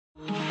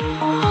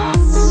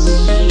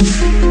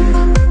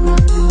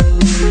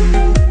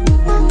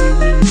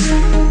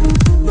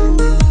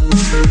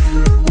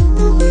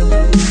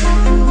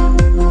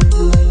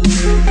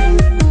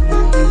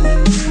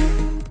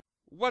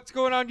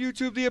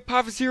YouTube? The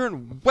Apophis here,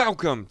 and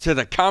welcome to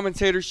the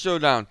Commentator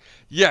Showdown.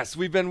 Yes,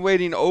 we've been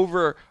waiting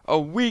over a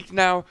week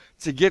now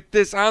to get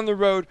this on the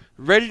road,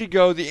 ready to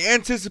go. The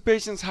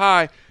anticipation's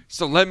high,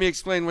 so let me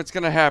explain what's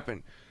going to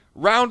happen.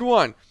 Round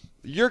 1,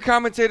 your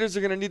commentators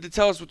are going to need to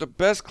tell us what the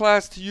best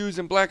class to use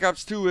in Black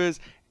Ops 2 is,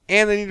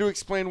 and they need to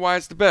explain why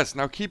it's the best.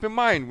 Now keep in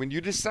mind, when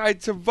you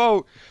decide to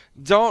vote,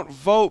 don't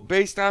vote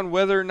based on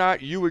whether or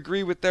not you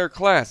agree with their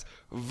class.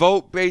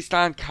 Vote based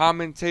on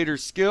commentator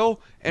skill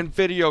and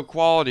video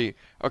quality.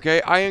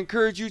 Okay, I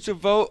encourage you to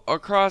vote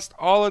across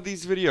all of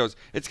these videos.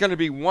 It's going to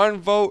be 1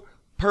 vote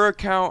per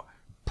account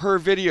per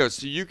video,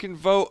 so you can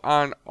vote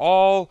on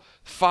all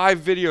 5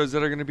 videos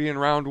that are going to be in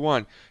round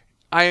 1.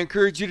 I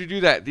encourage you to do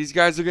that. These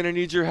guys are going to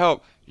need your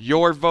help.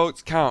 Your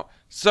votes count.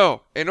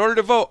 So, in order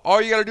to vote,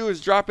 all you got to do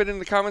is drop it in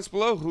the comments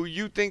below who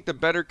you think the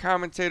better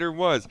commentator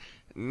was.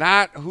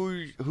 Not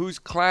whose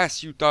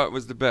class you thought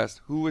was the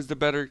best. Who was the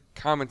better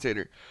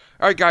commentator.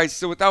 Alright guys,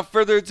 so without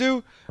further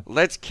ado,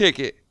 let's kick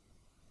it.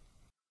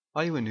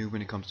 Are you a noob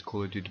when it comes to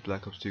Call of Duty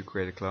Black Ops 2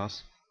 creator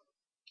class?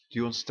 Do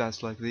you want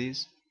stats like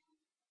these?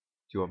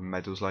 Do you want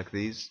medals like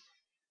these?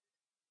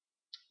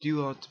 Do you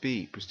want to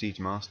be Prestige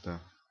Master?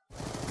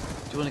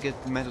 Do you want to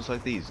get medals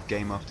like these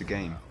game after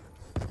game?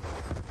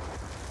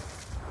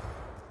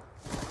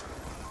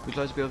 Would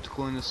you like to be able to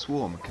call in a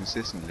swarm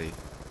consistently?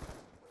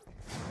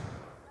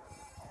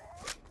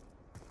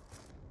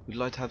 Would you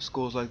like to have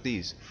scores like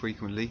these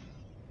frequently?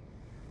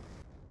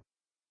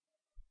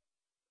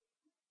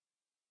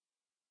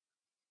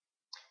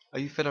 Are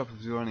you fed up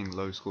of running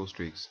low score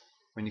streaks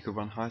when you could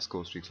run high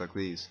score streaks like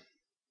these?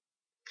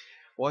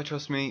 Why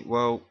trust me?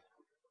 Well,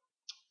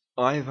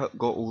 I've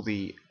got all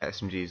the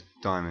SMGs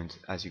diamond,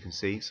 as you can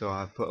see, so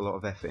I've put a lot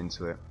of effort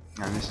into it.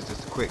 And this is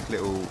just a quick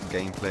little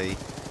gameplay,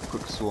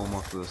 quick swarm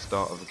off at the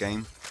start of the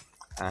game.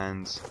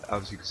 And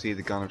as you can see,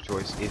 the gun of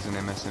choice is an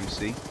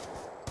MSMC.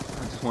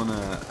 I just want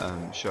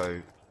to show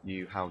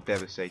you how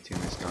devastating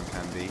this gun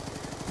can be.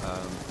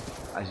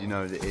 As you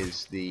know, it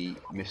is the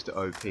Mr.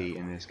 OP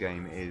in this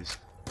game. It is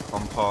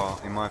on par,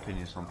 in my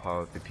opinion, it's on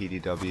par with the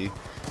PDW.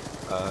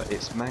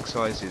 Its mag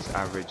size is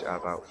average at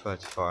about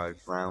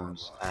 35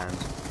 rounds, and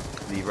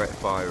the rate of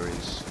fire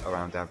is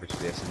around average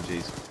for the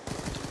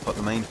SMGs. But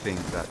the main thing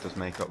that does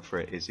make up for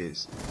it is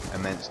its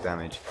immense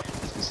damage.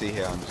 As you can see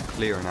here, I'm just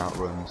clearing out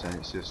rooms, and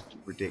it's just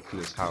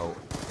ridiculous how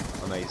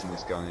amazing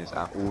this gun is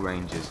at all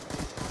ranges.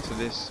 So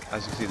this,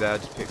 as you can see there,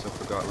 just picks off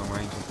the guy at long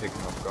range and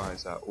picking off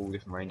guys at all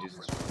different ranges.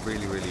 It's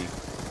really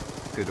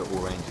good at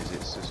all ranges.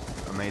 It's just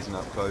amazing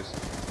up close,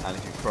 and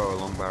if you throw a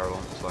long barrel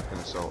on, it's like an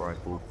assault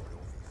rifle.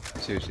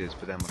 Seriously, it's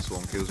for them my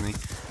swarm kills me.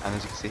 And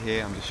as you can see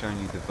here, I'm just showing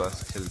you the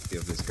versatility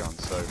of this gun.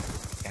 So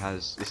it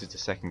has, this is the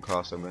second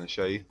class I'm going to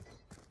show you,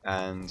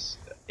 and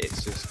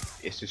it's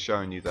just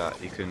showing you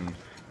that you can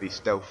be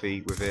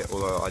stealthy with it.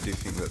 Although I do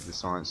think that the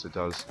silencer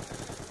does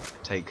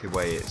take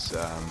away its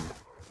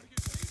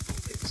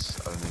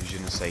I don't know, je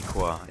ne sais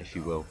quoi, if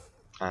you will.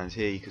 And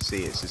here you can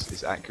see it's just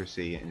its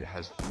accuracy, and it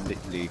has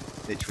literally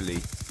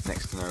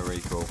next to no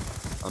recoil.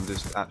 I'm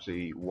just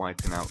absolutely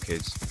wiping out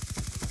kids.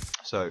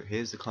 So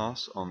here's the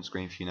class on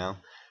screen for you now.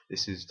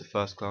 This is the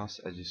first class,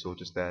 as you saw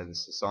just there. This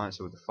is the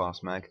silencer with the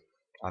fast mag.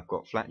 I've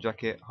got flat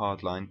jacket,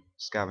 hardline,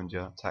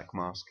 scavenger, tac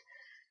mask,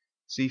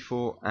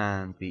 C4,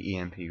 and the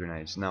EMP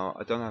grenades. Now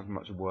I don't have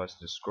much words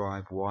to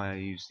describe why I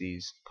use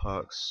these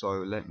perks, so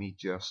let me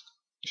just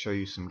show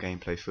you some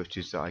gameplay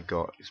footage that I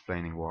got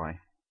explaining why.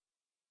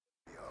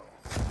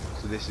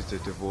 So this is to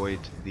avoid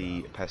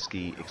the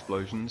pesky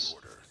explosions.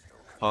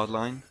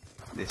 Hardline,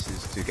 this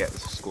is to get the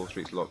score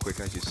streaks a lot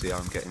quicker. As you see,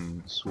 I'm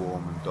getting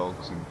swarm and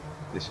dogs, and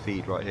this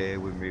feed right here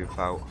wouldn't be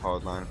without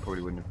hardline. I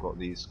probably wouldn't have got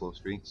these score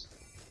streaks.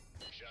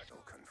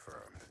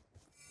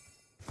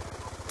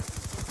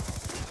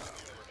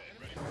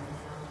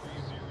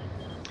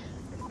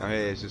 Now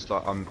here it's just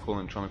like I'm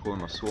trying to call in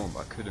my swarm,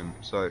 but I couldn't.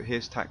 So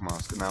here's tac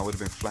mask. Now I would have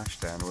been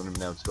flashed there, and I wouldn't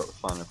have been able to got the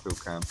final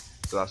field cam.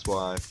 So that's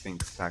why I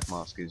think tac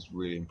mask is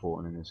really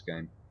important in this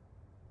game.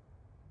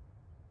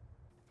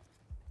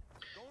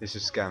 This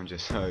is scavenger,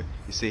 so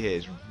you see here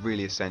it's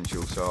really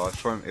essential. So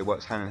it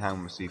works hand in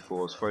hand with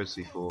C4s. Throw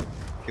C4,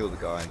 kill the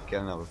guy,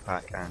 get another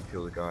pack, and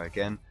kill the guy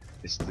again.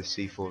 This is the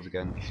C4s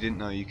again. If you didn't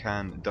know, you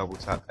can double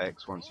tap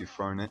X once you've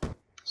thrown it,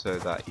 so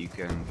that you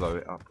can blow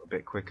it up a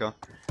bit quicker.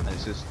 And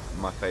it's just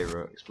my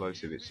favourite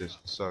explosive. It's just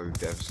so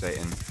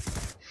devastating.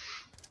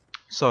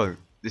 So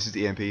this is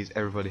the EMPs.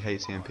 Everybody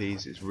hates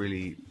EMPs. It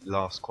really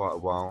lasts quite a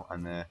while,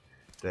 and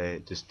they're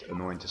just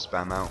annoying to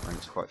spam out, and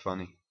it's quite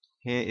funny.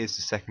 Here is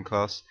the second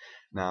class.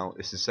 Now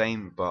it's the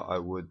same, but I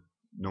would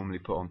normally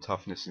put on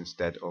toughness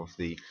instead of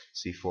the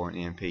C4 and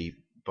EMP,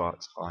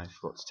 but I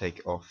forgot to take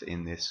it off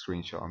in this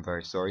screenshot. I'm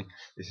very sorry.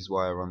 This is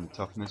why I run the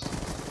toughness.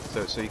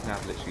 So you can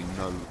have literally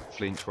no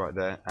flinch right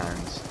there,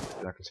 and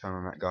I can turn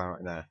on that guy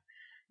right there.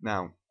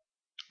 Now,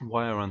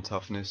 why I run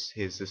toughness,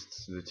 here's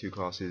just the two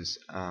classes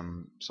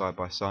side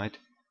by side.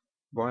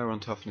 Why I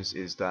run toughness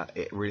is that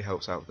it really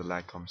helps out with the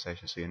lag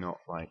compensation, so you're not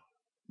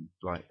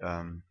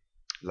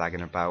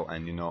lagging about,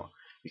 and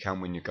you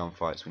can win your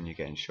gunfights when you're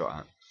getting shot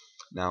at.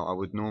 Now I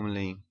would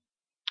normally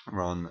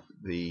run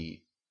the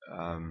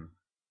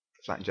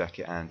flak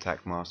jacket and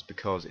tack mask,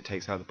 because it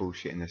takes out the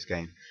bullshit in this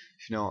game.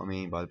 If you know what I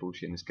mean by the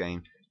bullshit in this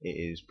game, it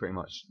is pretty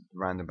much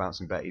random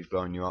bouncing betties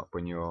blowing you up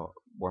when you're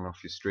one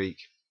off your streak,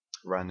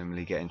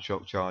 randomly getting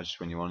shock charged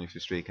when you're on off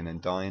your streak and then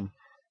dying,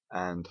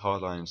 and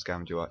hardline and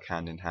scavenger work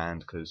hand in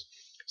hand, because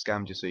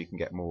scavenger so you can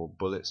get more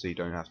bullets so you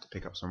don't have to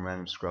pick up some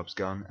random scrub's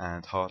gun,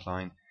 and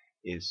hardline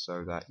is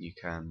so that you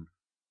can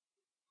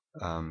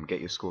get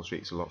your score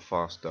streaks a lot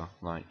faster.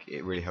 Like,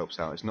 it really helps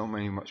out. It's not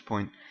really much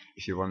point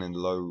if you're running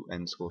low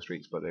end score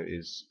streaks, but there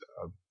is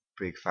a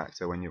big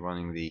factor when you're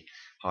running the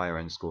higher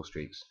end score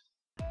streaks.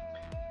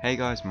 Hey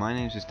guys, my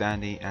name is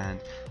Dandy,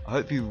 and I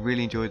hope you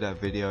really enjoyed that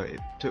video. It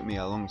took me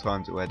a long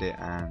time to edit,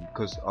 and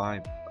because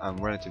I am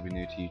relatively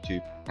new to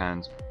YouTube,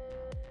 and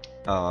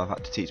I've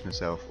had to teach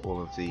myself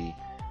all of the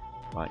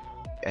like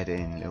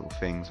editing little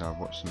things. I've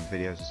watched some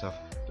videos and stuff,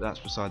 but that's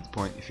beside the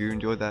point. If you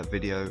enjoyed that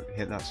video,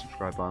 hit that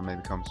subscribe button,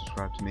 maybe come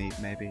subscribe to me,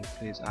 maybe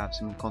please. I have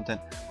some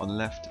content. On the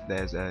left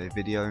there's a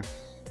video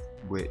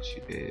which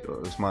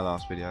was my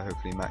last video.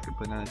 Hopefully Matt can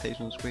put an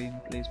annotation on the screen.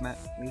 Please Matt,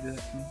 will you do that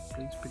for me?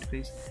 Please, pretty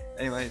please.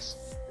 Anyways,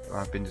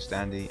 I've been just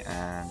Andy,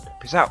 and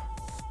peace out.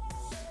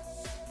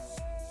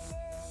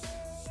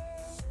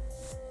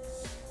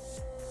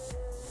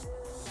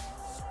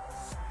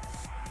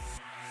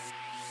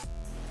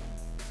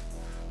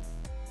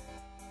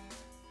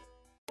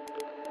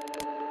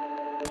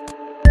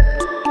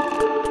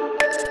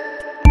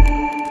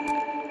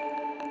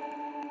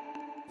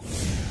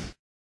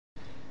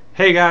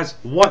 Hey guys,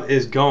 what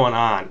is going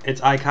on?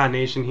 It's Icon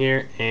Nation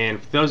here,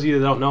 and for those of you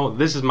that don't know,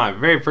 this is my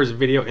very first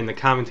video in the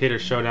Commentator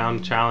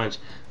Showdown challenge.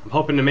 I'm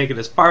hoping to make it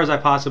as far as I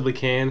possibly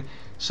can.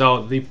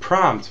 So the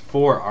prompt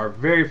for our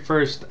very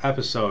first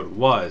episode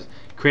was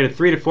create a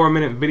 3 to 4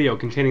 minute video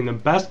containing the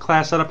best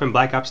class setup in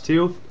Black Ops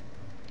 2,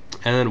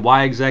 and then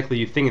why exactly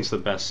you think it's the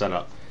best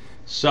setup.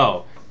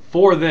 So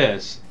for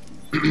this,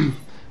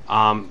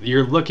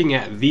 you're looking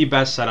at the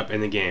best setup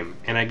in the game,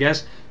 and I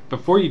guess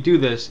before you do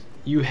this,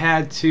 you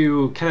had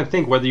to kind of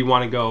think whether you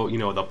want to go,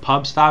 the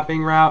pub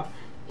stopping route,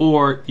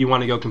 or you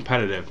want to go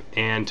competitive.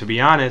 And to be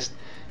honest,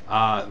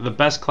 the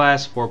best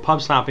class for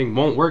pub stopping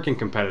won't work in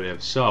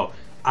competitive, so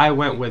I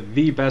went with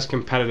the best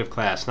competitive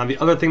class. Now the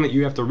other thing that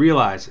you have to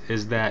realize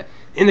is that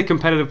in the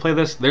competitive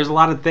playlist there's a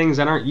lot of things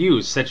that aren't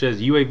used, such as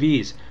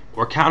UAVs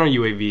or counter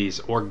UAVs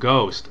or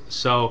ghost,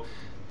 so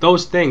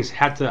those things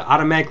had to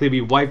automatically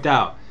be wiped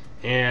out.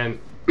 And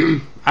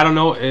I don't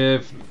know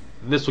if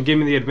this will give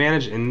me the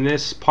advantage in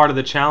this part of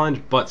the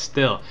challenge, but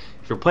still,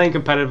 if you're playing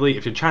competitively,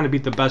 if you're trying to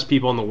beat the best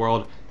people in the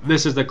world,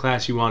 this is the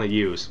class you want to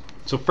use.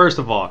 So first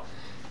of all,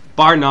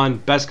 bar none,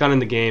 best gun in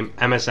the game,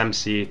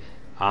 MSMC.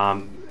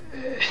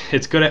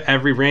 It's good at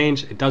every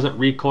range. It doesn't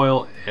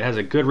recoil. It has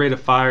a good rate of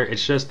fire.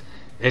 It's just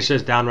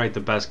downright the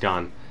best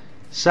gun.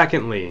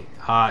 Secondly,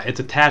 its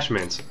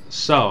attachments.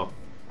 So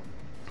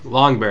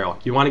long barrel,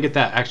 you want to get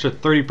that extra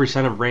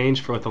 30% of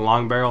range with the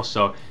long barrel,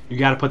 so you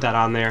got to put that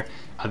on there.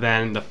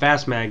 Then the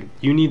fast mag,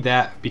 you need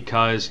that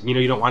because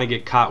you don't want to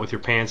get caught with your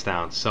pants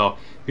down. So if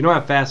you don't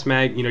have fast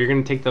mag, you're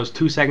going to take those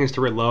 2 seconds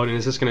to reload, and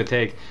it's just going to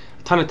take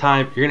a ton of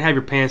time. You're going to have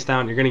your pants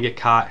down, you're going to get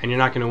caught, and you're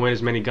not going to win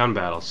as many gun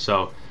battles.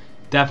 So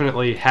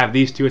definitely have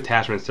these 2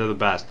 attachments. They're the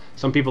best.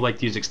 Some people like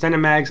to use extended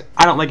mags.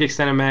 I don't like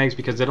extended mags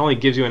because it only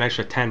gives you an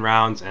extra 10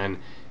 rounds, and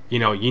you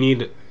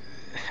need,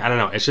 I don't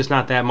know, it's just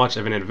not that much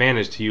of an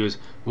advantage to use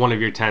one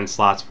of your 10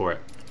 slots for it.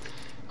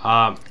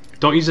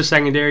 Don't use a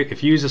secondary.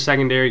 If you use a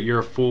secondary, you're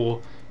a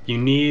fool.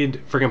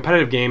 For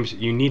competitive games,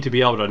 you need to be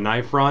able to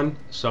knife run.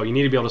 So you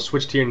need to be able to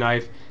switch to your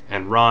knife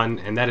and run,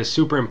 and that is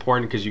super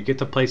important because you get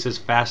to places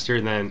faster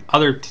than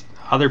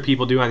other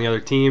people do on the other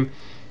team.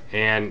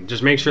 And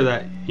just make sure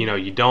that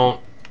you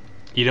don't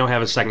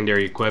have a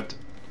secondary equipped.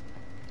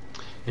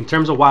 In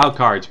terms of wild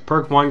cards,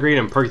 perk 1 greed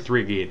and perk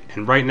 3 greed,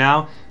 and right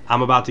now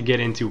I'm about to get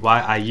into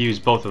why I use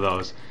both of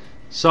those.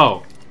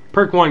 So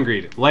perk 1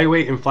 greed,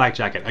 lightweight and flak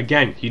jacket.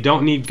 Again, you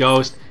don't need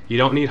ghost, you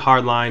don't need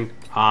hardline.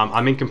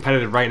 I'm in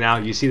competitive right now.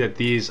 You see that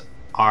these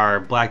are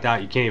blacked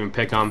out. You can't even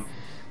pick them.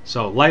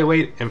 So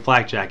lightweight and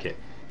flak jacket.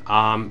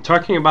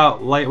 Talking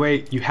about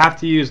lightweight, you have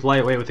to use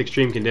lightweight with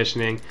extreme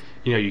conditioning.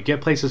 You get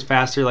places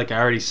faster, like I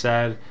already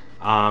said.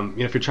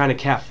 If you're trying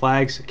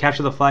to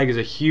capture the flag is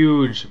a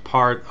huge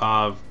part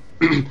of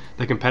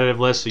the competitive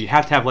list. So you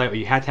have to have lightweight.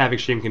 You have to have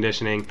extreme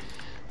conditioning.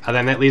 And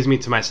then that leads me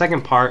to my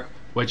second part,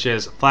 which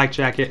is flak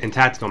jacket and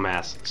tactical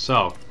mask.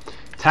 So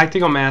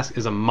tactical mask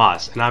is a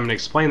must, and I'm going to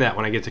explain that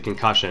when I get to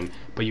concussion,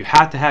 but you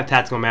have to have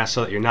tactical mask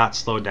so that you're not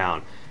slowed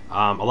down.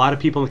 A lot of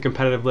people in the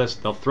competitive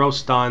list, they'll throw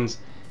stuns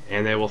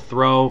and they will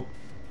throw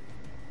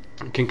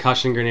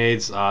concussion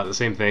grenades, the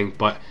same thing,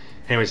 but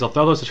anyways, they'll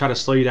throw those to try to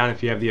slow you down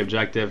if you have the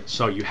objective.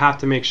 So you have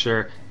to make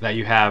sure that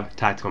you have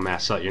tactical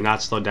mask so that you're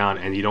not slowed down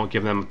and you don't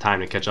give them time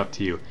to catch up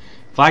to you.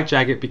 Flak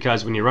jacket,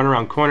 because when you run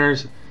around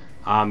corners,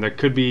 there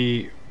could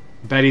be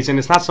Betties, and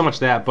it's not so much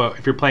that, but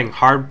if you're playing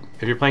hard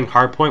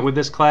point with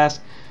this class,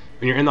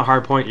 when you're in the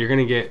hard point, you're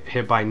gonna get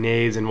hit by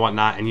nades and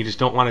whatnot, and you just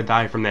don't want to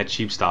die from that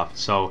cheap stuff.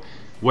 So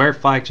wear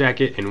flak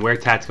jacket and wear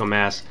tactical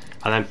mask.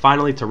 And then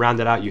finally, to round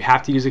it out, you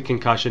have to use a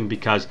concussion,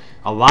 because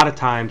a lot of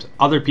times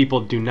other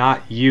people do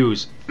not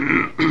use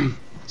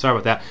sorry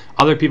about that.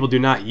 Other people do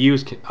not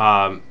use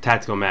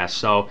tactical masks.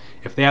 So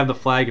if they have the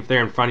flag, if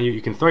they're in front of you,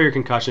 you can throw your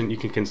concussion. You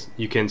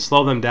can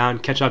slow them down,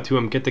 catch up to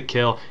them, get the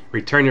kill,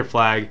 return your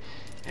flag,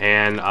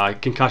 and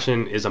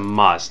concussion is a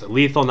must.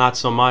 Lethal, not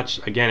so much.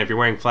 Again, if you're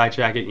wearing flak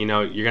jacket, you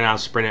know you're gonna out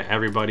sprint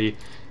everybody.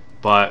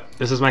 But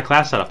this is my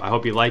class setup. I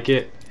hope you like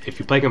it. If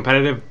you play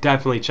competitive,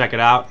 definitely check it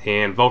out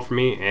and vote for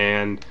me.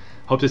 And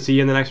hope to see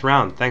you in the next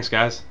round. Thanks,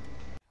 guys.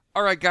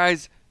 All right,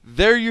 guys.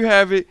 There you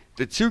have it,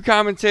 the 2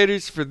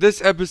 commentators for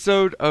this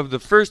episode of the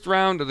first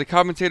round of the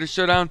Commentator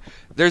Showdown.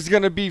 There's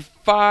going to be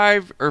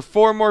 5 or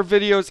 4 more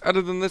videos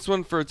other than this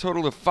one, for a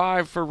total of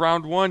 5 for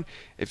round 1.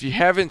 If you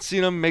haven't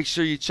seen them, make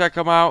sure you check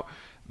them out.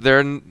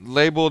 They're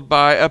labeled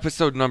by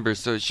episode numbers,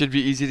 so it should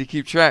be easy to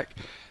keep track.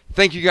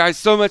 Thank you guys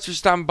so much for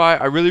stopping by.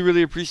 I really,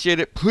 really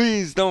appreciate it.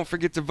 Please don't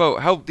forget to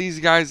vote. Help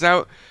these guys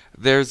out.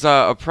 There's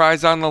a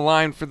prize on the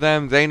line for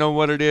them. They know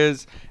what it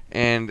is,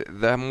 and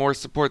the more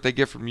support they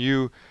get from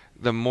you,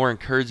 the more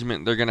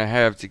encouragement they're going to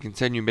have to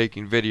continue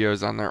making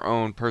videos on their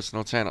own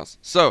personal channels.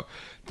 So,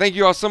 thank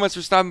you all so much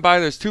for stopping by.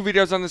 There's 2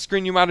 videos on the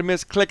screen you might have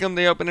missed. Click them.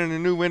 They open in a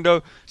new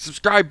window.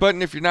 Subscribe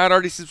button. If you're not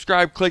already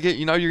subscribed, click it.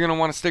 You know you're going to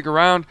want to stick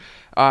around.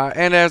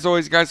 And as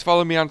always, guys,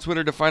 follow me on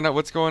Twitter to find out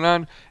what's going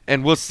on.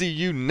 And we'll see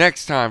you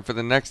next time for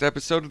the next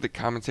episode of the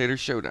Commentator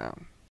Showdown.